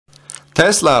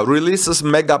Tesla releases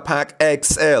Megapack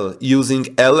XL using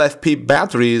LFP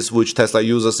batteries, which Tesla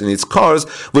uses in its cars,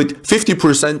 with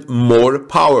 50% more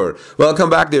power. Welcome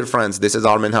back, dear friends. This is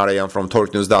Armen Harayan from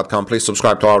TorqueNews.com. Please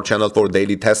subscribe to our channel for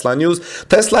daily Tesla news.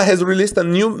 Tesla has released a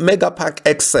new Megapack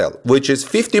XL, which is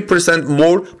 50%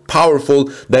 more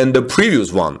powerful than the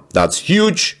previous one. That's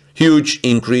huge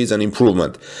increase and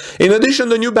improvement. In addition,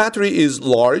 the new battery is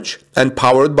large and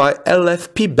powered by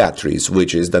LFP batteries,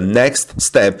 which is the next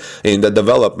step in the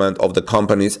development of the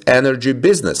company's energy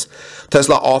business.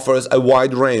 Tesla offers a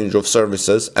wide range of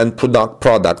services and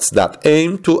products that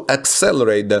aim to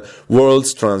accelerate the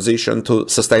world's transition to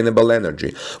sustainable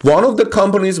energy. One of the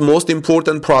company's most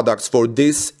important products for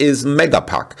this is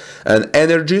Megapack, an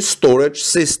energy storage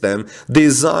system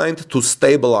designed to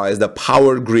stabilize the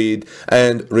power grid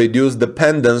and reduce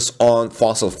dependence on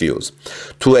fossil fuels.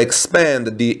 To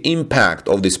expand the impact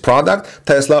of this product,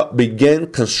 Tesla began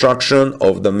construction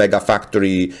of the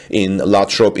Megafactory in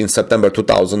Latrobe in September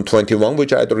 2021,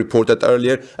 which I had reported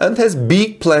earlier, and has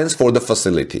big plans for the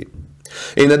facility.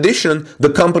 In addition, the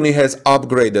company has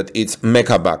upgraded its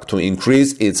Megapack to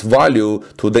increase its value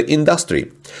to the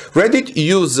industry. Reddit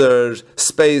user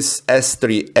Space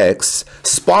S3X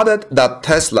spotted that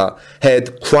Tesla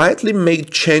had quietly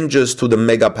made changes to the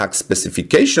Megapack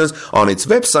specifications on its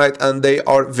website, and they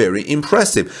are very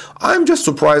impressive. I'm just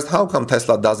surprised how come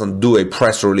Tesla doesn't do a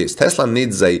press release. Tesla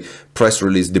needs a press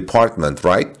release department,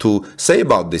 right, to say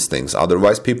about these things.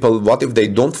 Otherwise, people, what if they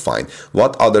don't find?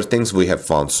 What other things we have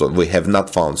found? So we have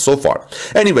not found so far.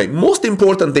 Anyway, most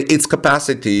importantly, its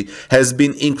capacity has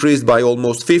been increased by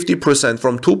almost 50%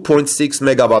 from 2.6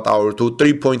 megawatt hour to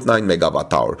 3.9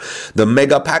 megawatt hour. The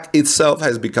Megapack itself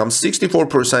has become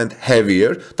 64%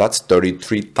 heavier, that's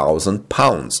 33,000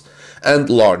 pounds,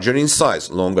 and larger in size,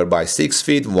 longer by 6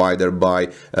 feet, wider by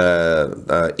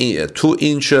 2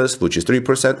 inches, which is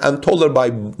 3%, and taller by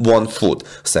 1 foot,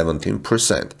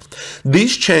 17%.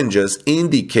 These changes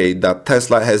indicate that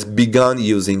Tesla has begun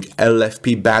using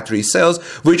LFP battery cells,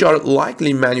 which are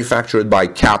likely manufactured by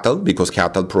CATL, because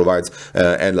CATL provides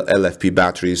LFP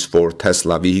batteries for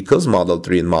Tesla vehicles, Model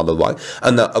 3 and Model Y,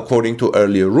 and according to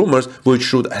earlier rumors, which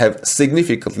should have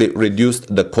significantly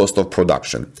reduced the cost of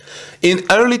production. In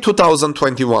early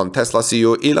 2021, Tesla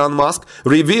CEO Elon Musk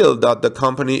revealed that the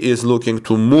company is looking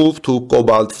to move to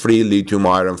cobalt-free lithium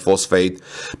iron phosphate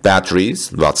batteries,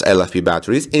 that's LFP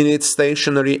batteries, in its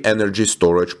stationary energy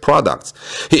storage products.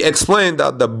 He explained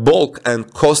that the bulk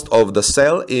and cost of the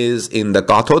cell is in the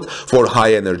cathode for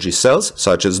high energy cells,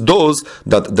 such as those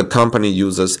that the company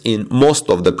uses in most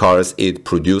of the cars it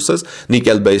produces.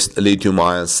 Nickel-based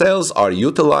lithium-ion cells are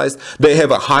utilized. They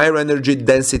have a higher energy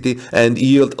density and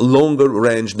yield longer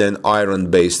range than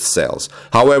iron-based cells.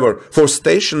 However, for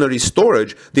stationary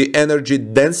storage, the energy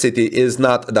density is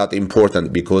not that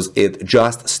important because it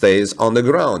just stays on the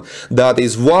ground. That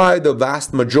is why the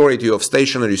vast majority of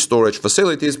stationary storage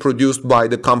facilities produced by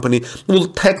the company will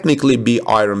technically be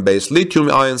iron-based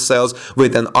lithium-ion cells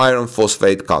with an iron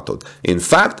phosphate cathode. In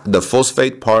fact, the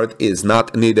phosphate part is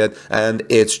not needed and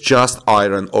it's just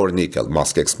iron or nickel,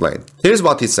 Musk explained. Here's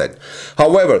what he said.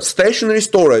 However, stationary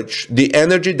storage, the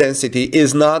energy density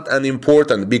is not an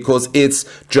important because it's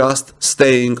just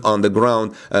staying on the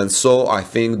ground, and so I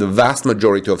think the vast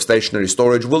majority of stationary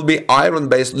storage will be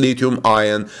iron-based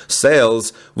lithium-ion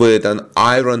cells with an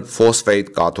iron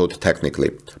phosphate cathode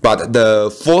technically. But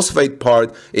the phosphate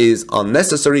part is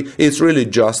unnecessary, it's really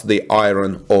just the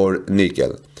iron or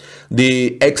nickel.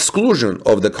 The exclusion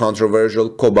of the controversial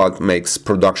cobalt makes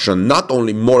production not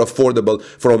only more affordable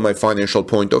from a financial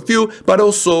point of view, but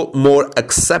also more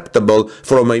acceptable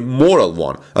from a moral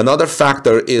one. Another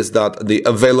factor is that the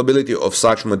availability of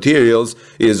such materials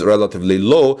is relatively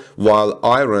low, while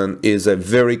iron is a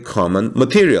very common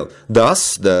material.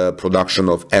 Thus, the production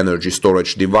of energy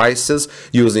storage devices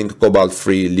using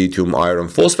cobalt-free lithium iron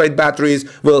phosphate batteries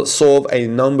will solve a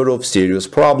number of serious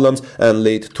problems and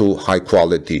lead to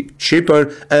high-quality,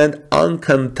 cheaper and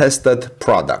uncontested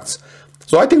products.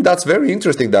 So I think that's very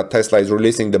interesting that Tesla is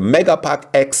releasing the Megapack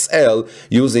XL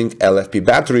using LFP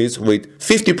batteries with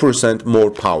 50% more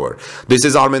power. This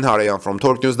is Armen Harayan from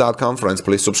TorqueNews.com. Friends,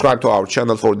 please subscribe to our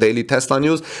channel for daily Tesla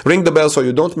news. Ring the bell so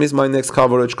you don't miss my next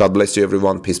coverage. God bless you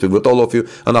everyone. Peace be with all of you,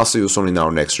 and I'll see you soon in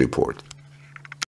our next report.